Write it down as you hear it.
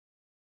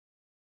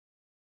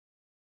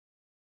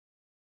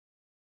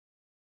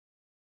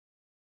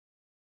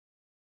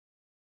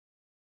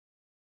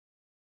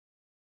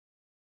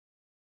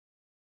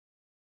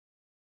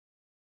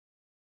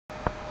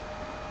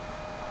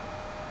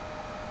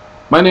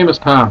My name is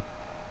Tom.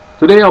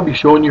 Today I'll be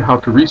showing you how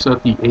to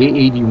reset the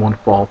A.81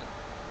 fault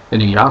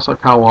in a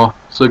Yaskawa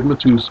Sigma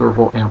 2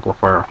 servo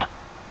amplifier.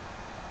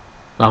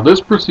 Now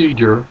this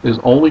procedure is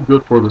only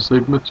good for the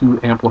Sigma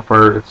 2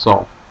 amplifier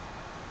itself.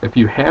 If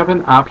you have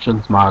an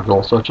options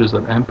module such as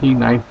an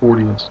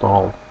MP940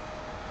 installed,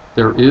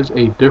 there is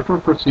a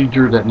different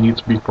procedure that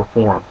needs to be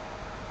performed.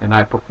 And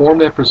I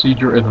performed that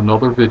procedure in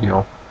another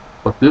video,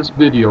 but this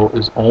video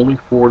is only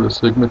for the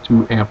Sigma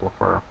 2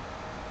 amplifier.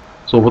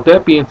 So with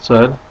that being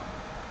said,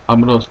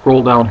 I'm going to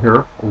scroll down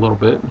here a little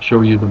bit and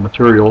show you the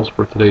materials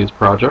for today's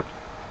project.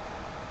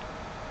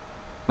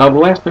 Now the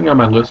last thing on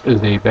my list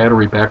is a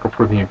battery backup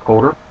for the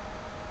encoder.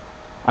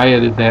 I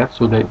added that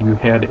so that you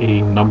had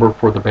a number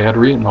for the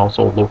battery and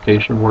also a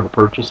location where to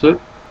purchase it.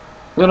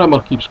 Then I'm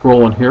going to keep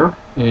scrolling here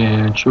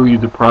and show you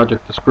the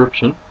project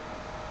description.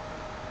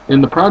 In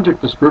the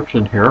project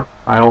description here,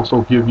 I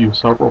also give you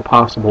several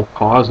possible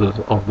causes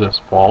of this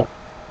fault.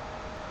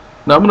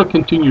 Now I'm going to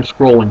continue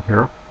scrolling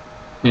here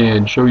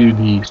and show you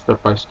the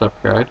step-by-step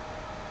guide.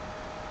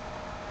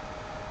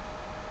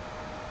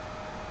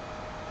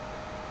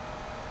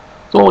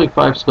 It's only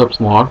 5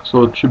 steps long,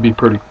 so it should be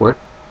pretty quick,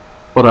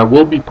 but I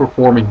will be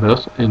performing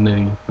this in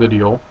a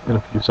video in a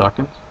few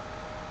seconds.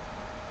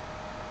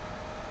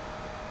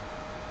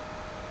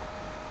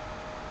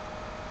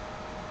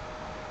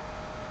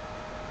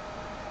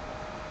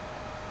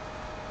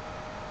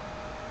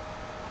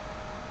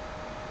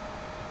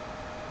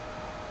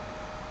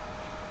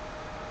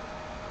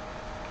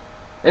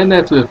 And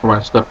that's it for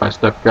my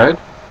step-by-step guide.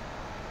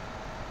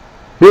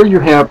 Here you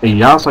have a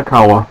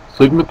Yaskawa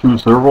Sigma 2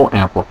 servo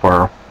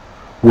amplifier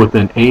with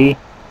an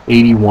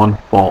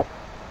A.81 fault.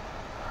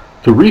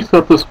 To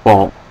reset this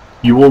fault,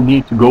 you will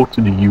need to go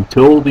to the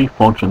utility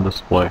function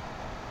display.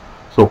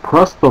 So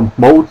press the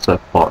mode set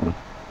button.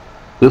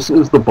 This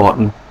is the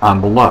button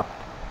on the left.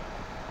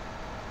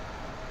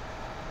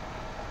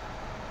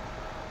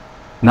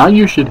 Now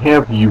you should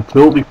have the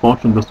utility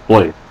function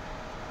displayed.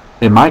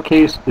 In my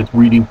case, it's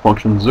reading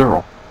function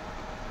 0.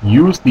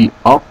 Use the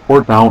up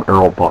or down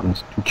arrow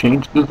buttons to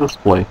change the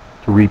display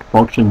to read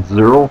function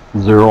 008.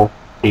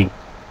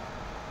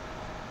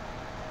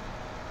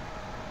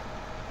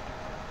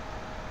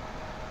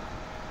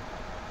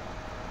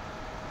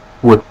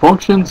 With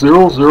function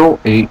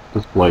 008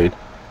 displayed,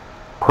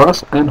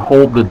 press and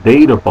hold the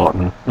data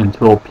button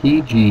until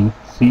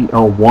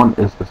PGCL1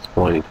 is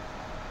displayed.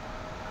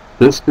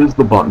 This is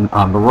the button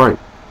on the right.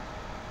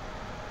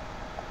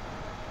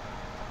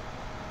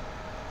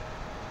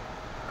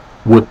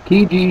 With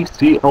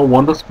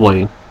PGCL1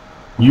 displayed,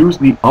 use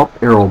the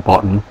up arrow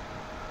button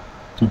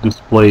to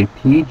display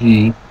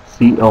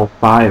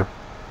PGCL5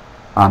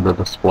 on the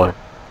display.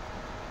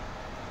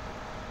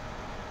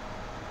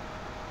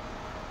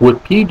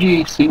 With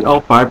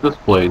PGCL5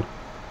 displayed,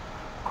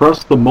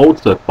 press the mode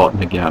set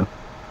button again.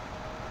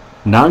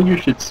 Now you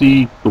should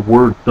see the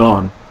word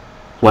done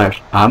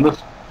flash on the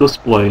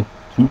display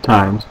 2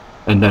 times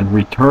and then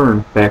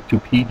return back to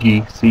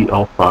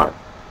PGCL5.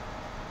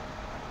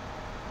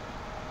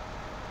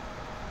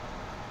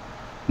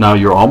 Now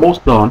you're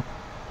almost done.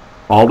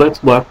 All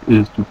that's left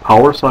is to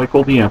power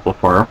cycle the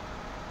amplifier.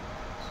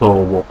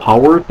 So we'll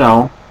power it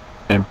down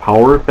and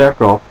power it back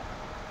up.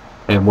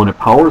 And when it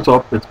powers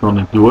up, it's going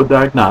to do a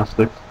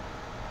diagnostics.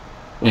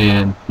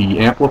 And the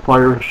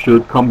amplifier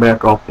should come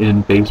back up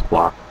in base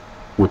block,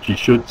 which you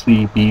should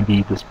see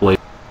BB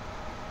displayed.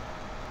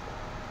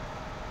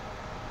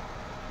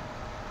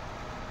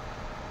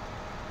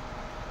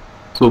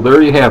 So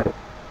there you have it.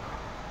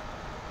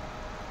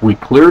 We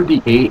cleared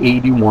the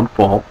A81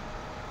 fault,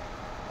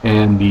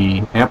 and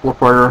the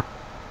amplifier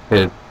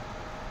had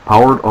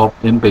powered up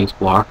in base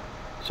block,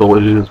 so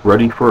it is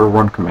ready for a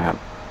run command.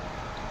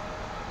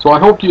 So I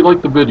hope you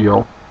liked the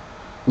video.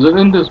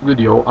 In this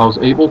video I was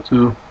able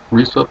to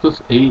reset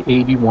this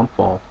A81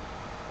 fault.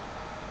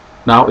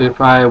 Now if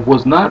I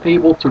was not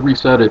able to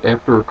reset it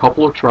after a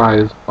couple of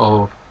tries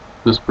of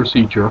this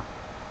procedure,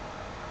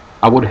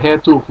 I would have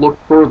had to have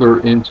looked further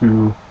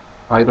into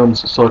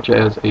items such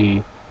as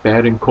a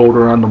bad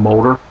encoder on the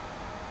motor,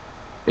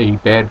 a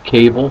bad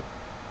cable,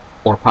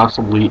 or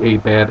possibly a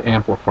bad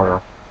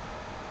amplifier.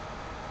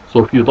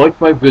 So if you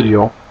liked my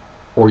video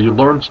or you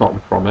learned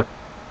something from it,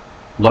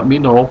 let me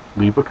know,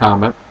 leave a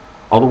comment.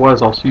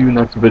 Otherwise I'll see you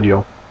next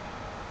video.